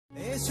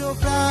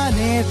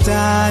প্রাণে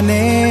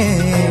টানে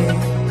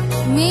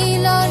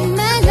মিলন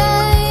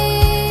মেলায়,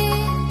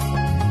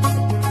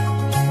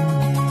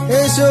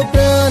 এসো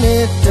প্রাণে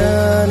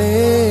টানে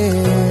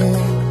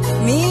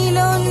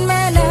মিলন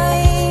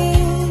মেলায়।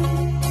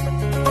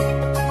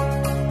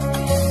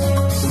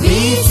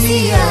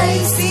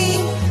 BCIC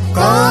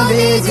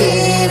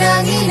কলেজের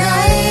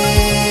আঙিনায়,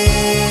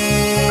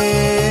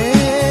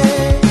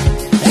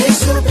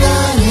 এসো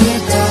প্রাণে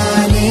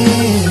টানে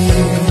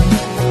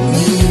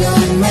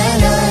মিলন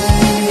মেলায়,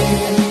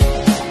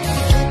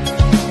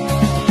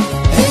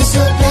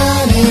 এসো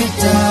প্রাণে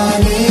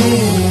টানে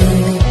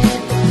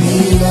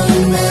মিলন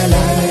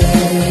মেলায়,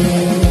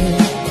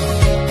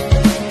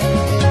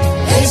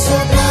 এসো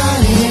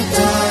প্রাণে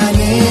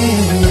টানে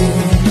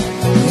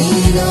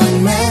মিলন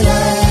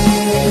মেলায়,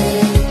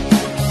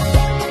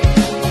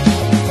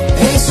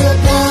 এসো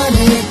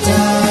প্রাণে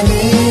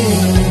টানে।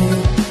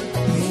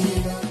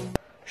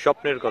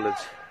 স্বপ্নের কলেজ,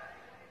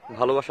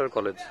 ভালোবাসার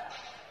কলেজ,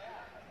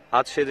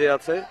 আজ সেজে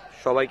আছে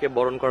সবাইকে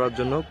বরণ করার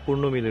জন্য,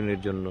 পূর্ণ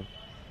মিলনের জন্য।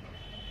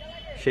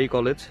 সেই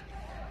কলেজ,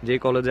 যে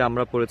কলেজে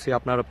আমরা পড়েছি,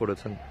 আপনারা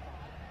পড়েছেন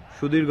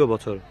সুদীর্ঘ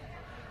বছর।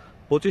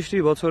 25টি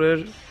বছরের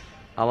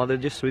আমাদের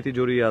যে স্মৃতি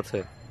জড়িয়ে আছে,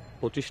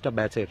 25টা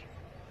ব্যাচের,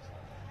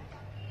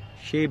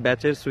 সেই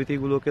ব্যাচের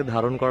স্মৃতিগুলোকে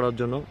ধারণ করার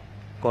জন্য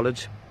কলেজ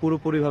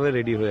পুরোপুরিভাবে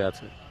রেডি হয়ে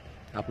আছে।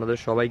 আপনাদের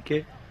সবাইকে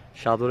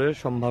সাদরের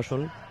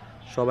সম্ভাষণ,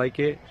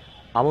 সবাইকে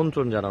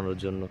আমন্ত্রণ জানানোর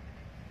জন্য।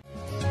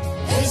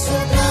 এসো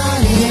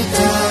প্রাণে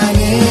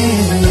টানে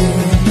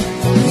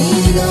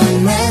মিলন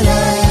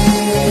মেলায়,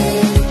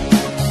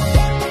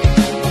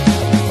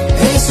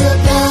 এসো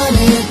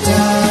প্রাণে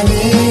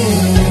টানে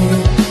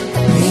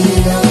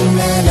মিলন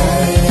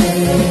মেলায়,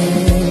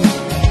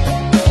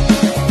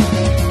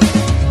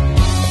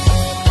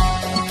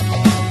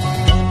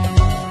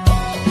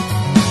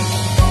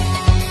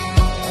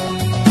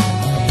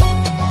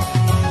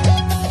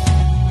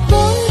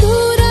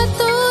 বন্ধুরা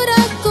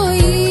তোরা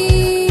কই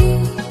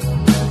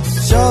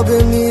সব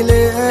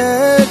মিলে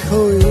এক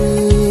হই,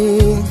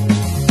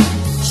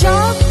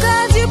 সব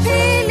কাজ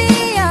ফেলে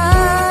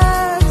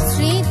আজ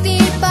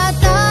স্মৃতির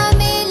পাতা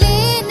মেলে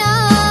না,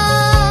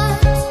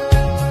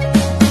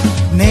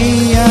 নেই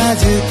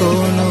আজ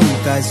কোনো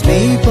কাজ,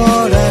 নেই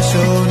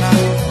পড়াশোনা,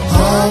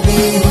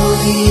 হবে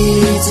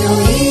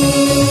হইচই,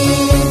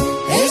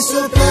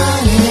 এসো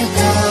প্রাণে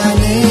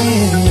টানে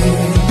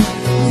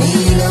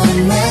মিলন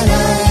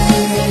মেলায়,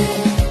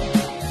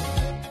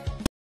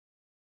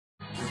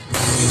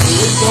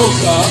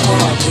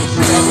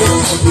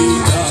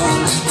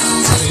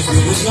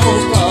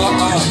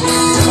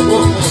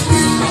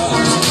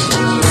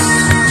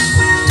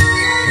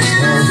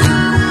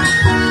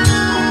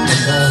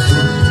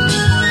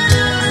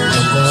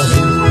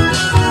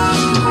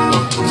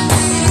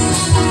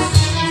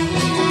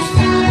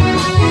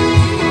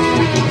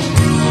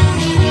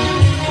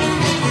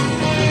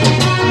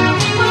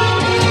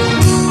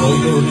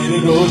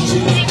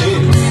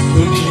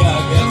 দুনিয়া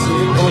গেছে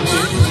বলে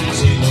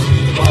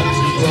চিরদিন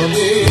বাঁচি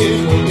চলে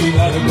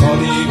মদিনার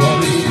ঘরে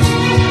ঘরে,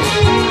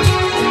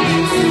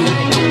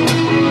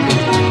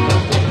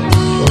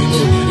 ওই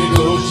নদীর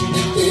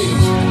রোশনিতে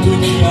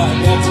দুনিয়া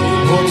গেছে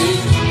বলে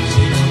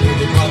চিরদিন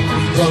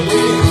বাঁচি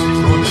চলে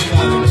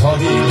মদিনার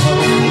ঘরে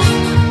ঘরে,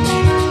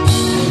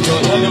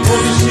 জলাল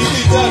মুর্শিদ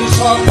যার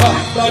সখা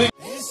তার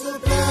এসো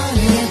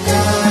প্রাণে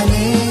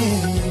টানে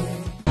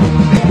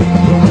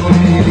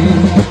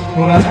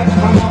ওরা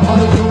একখানা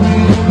ভালো ছবি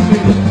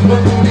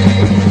তুলবে,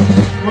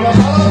 ওরা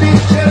সারা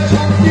বিশ্বের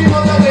শান্তি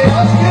বাজারে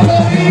আজকে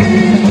বলি,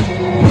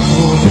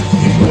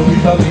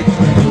 কবিতা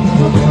লিখতে যুদ্ধ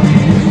করি,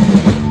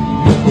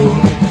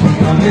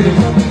 গানের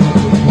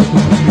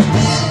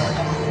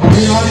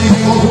নারীর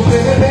মধু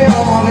পেতে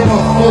আমার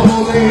রক্ত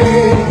বলে,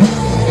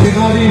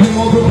 নারীর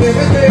মধু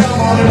পেতে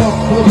আমার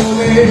রক্ত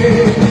বলে,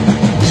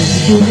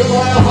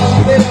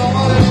 হাতে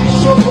আমার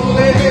বিশ্ব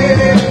বলে,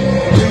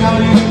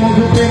 নারীর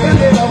মধু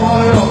পেতে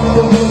আমার রক্ত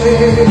বলে,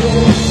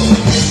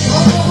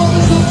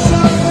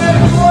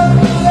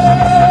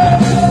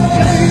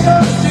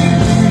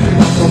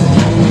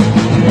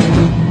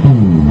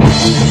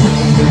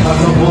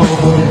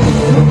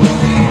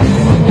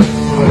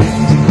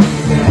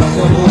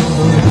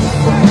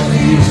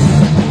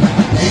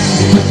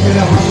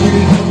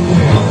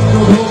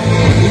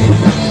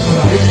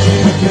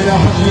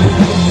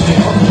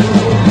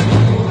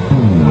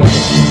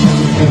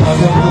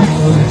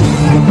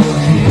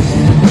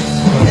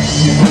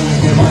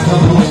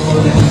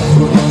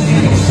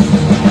 I'm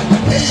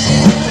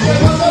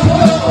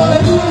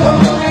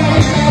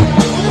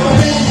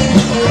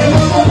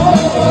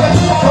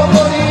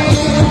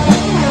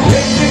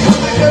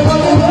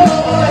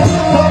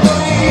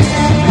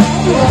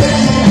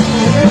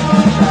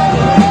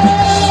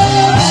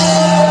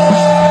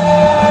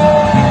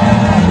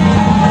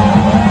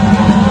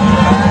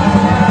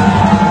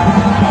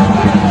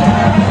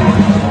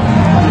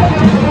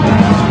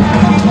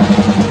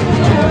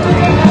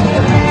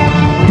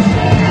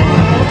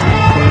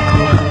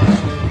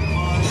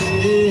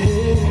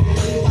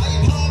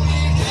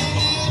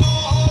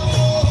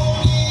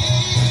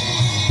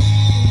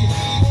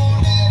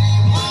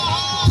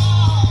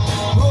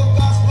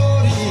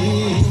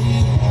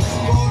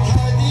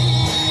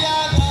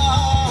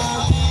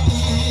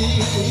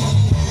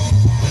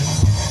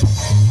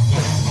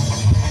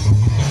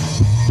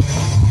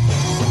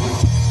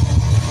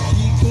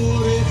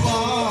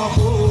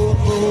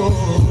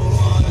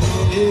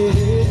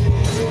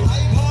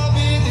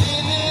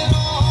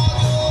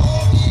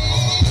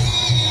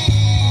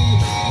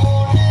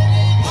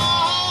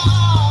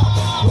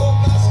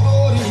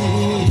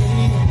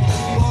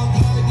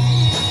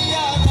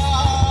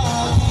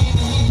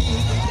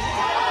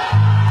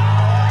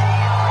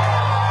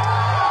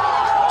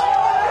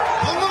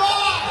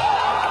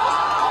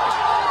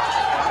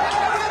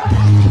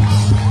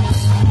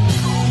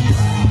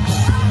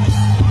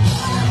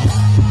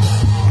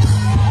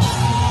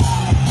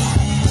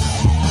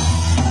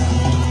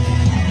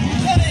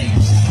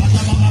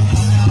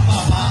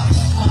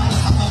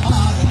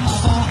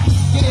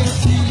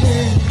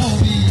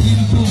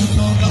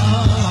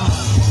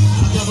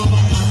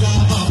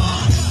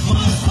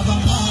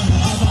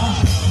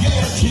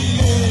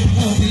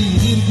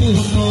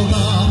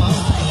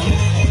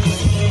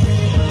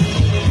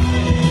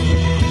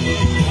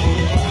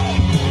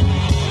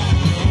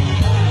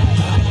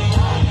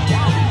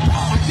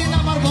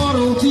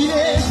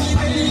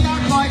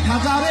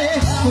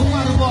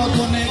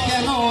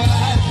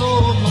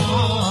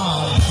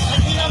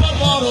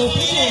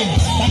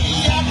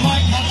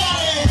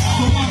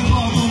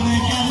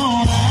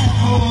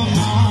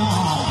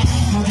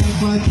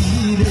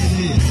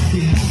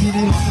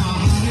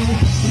দিনের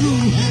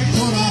রুহে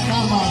খোরা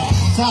কামা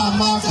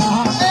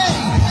চামা